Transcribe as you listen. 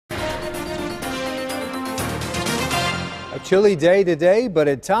chilly day today, but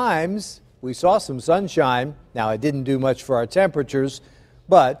at times we saw some sunshine. Now, it didn't do much for our temperatures,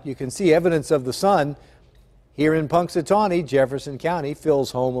 but you can see evidence of the sun here in Punxsutawney, Jefferson County.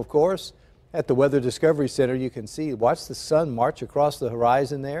 Phil's home, of course. At the Weather Discovery Center, you can see, watch the sun march across the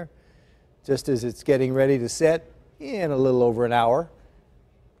horizon there, just as it's getting ready to set in a little over an hour.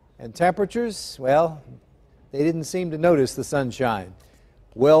 And temperatures, well, they didn't seem to notice the sunshine.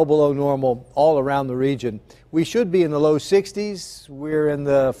 Well below normal all around the region. We should be in the low 60s. We're in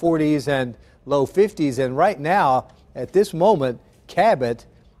the 40s and low 50s. And right now, at this moment, Cabot,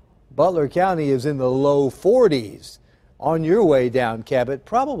 Butler County is in the low 40s. On your way down, Cabot,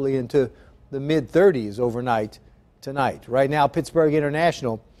 probably into the mid-30s overnight tonight. Right now, Pittsburgh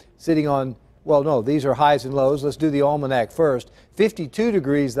International sitting on, well, no, these are highs and lows. Let's do the almanac first. 52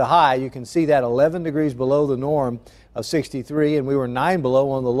 degrees the high. You can see that 11 degrees below the norm of 63, and we were 9 below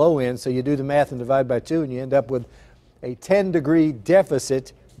on the low end. So you do the math and divide by 2, and you end up with a 10-degree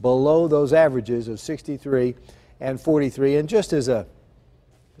deficit below those averages of 63 and 43. And just as a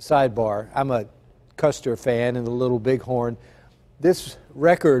sidebar, I'm a Custer fan and the Little Bighorn. This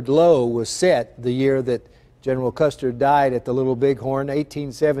record low was set the year that General Custer died at the Little Bighorn,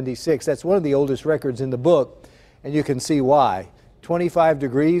 1876. That's one of the oldest records in the book, and you can see why. 25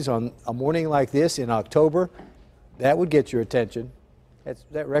 degrees on a morning like this in October, that would get your attention.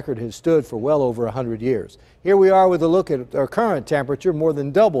 That record has stood for well over 100 years. Here we are with a look at our current temperature, more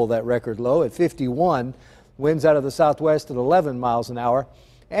than double that record low at 51. Winds out of the southwest at 11 miles an hour.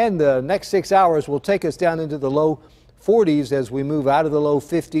 And the next 6 hours will take us down into the low 40s as we move out of the low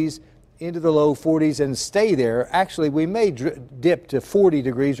 50s into the low 40s and stay there. Actually, we may dip to 40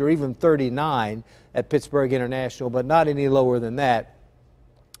 degrees or even 39 at Pittsburgh International, but not any lower than that.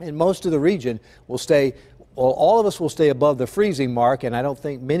 And most of the region will stay, well, all of us will stay above the freezing mark, and I don't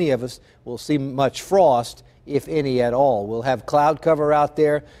think many of us will see much frost, if any at all. We'll have cloud cover out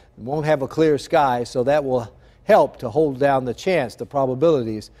there, won't have a clear sky, so that will help to hold down the chance, the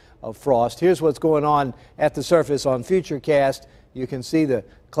probabilities of frost. Here's what's going on at the surface on Futurecast. You can see the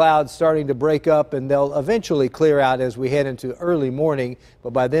clouds starting to break up, and they'll eventually clear out as we head into early morning,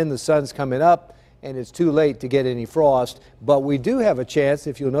 but by then the sun's coming up and it's too late to get any frost. But we do have a chance,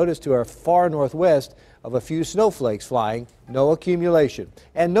 if you'll notice, to our far northwest of a few snowflakes flying. No accumulation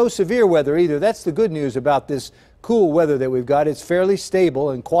and no severe weather either. That's the good news about this cool weather that we've got. It's fairly stable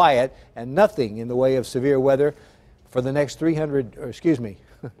and quiet and nothing in the way of severe weather for the next 300, or excuse me,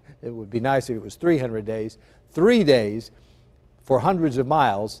 it would be nice if it was 300 days, 3 days for hundreds of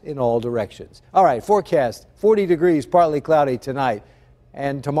miles in all directions. All right, forecast, 40 degrees, partly cloudy tonight.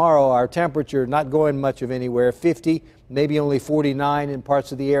 And tomorrow our temperature not going much of anywhere, 50, maybe only 49 in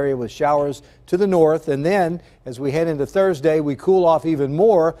parts of the area with showers to the north. And then as we head into Thursday, we cool off even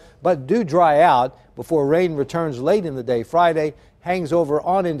more, but do dry out before rain returns late in the day. Friday hangs over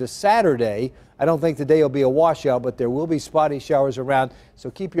on into Saturday. I don't think the day will be a washout, but there will be spotty showers around, so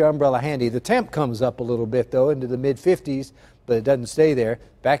keep your umbrella handy. The temp comes up a little bit, though, into the mid-50s, but it doesn't stay there.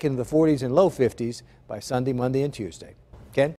 Back into the 40s and low 50s by Sunday, Monday, and Tuesday. Ken?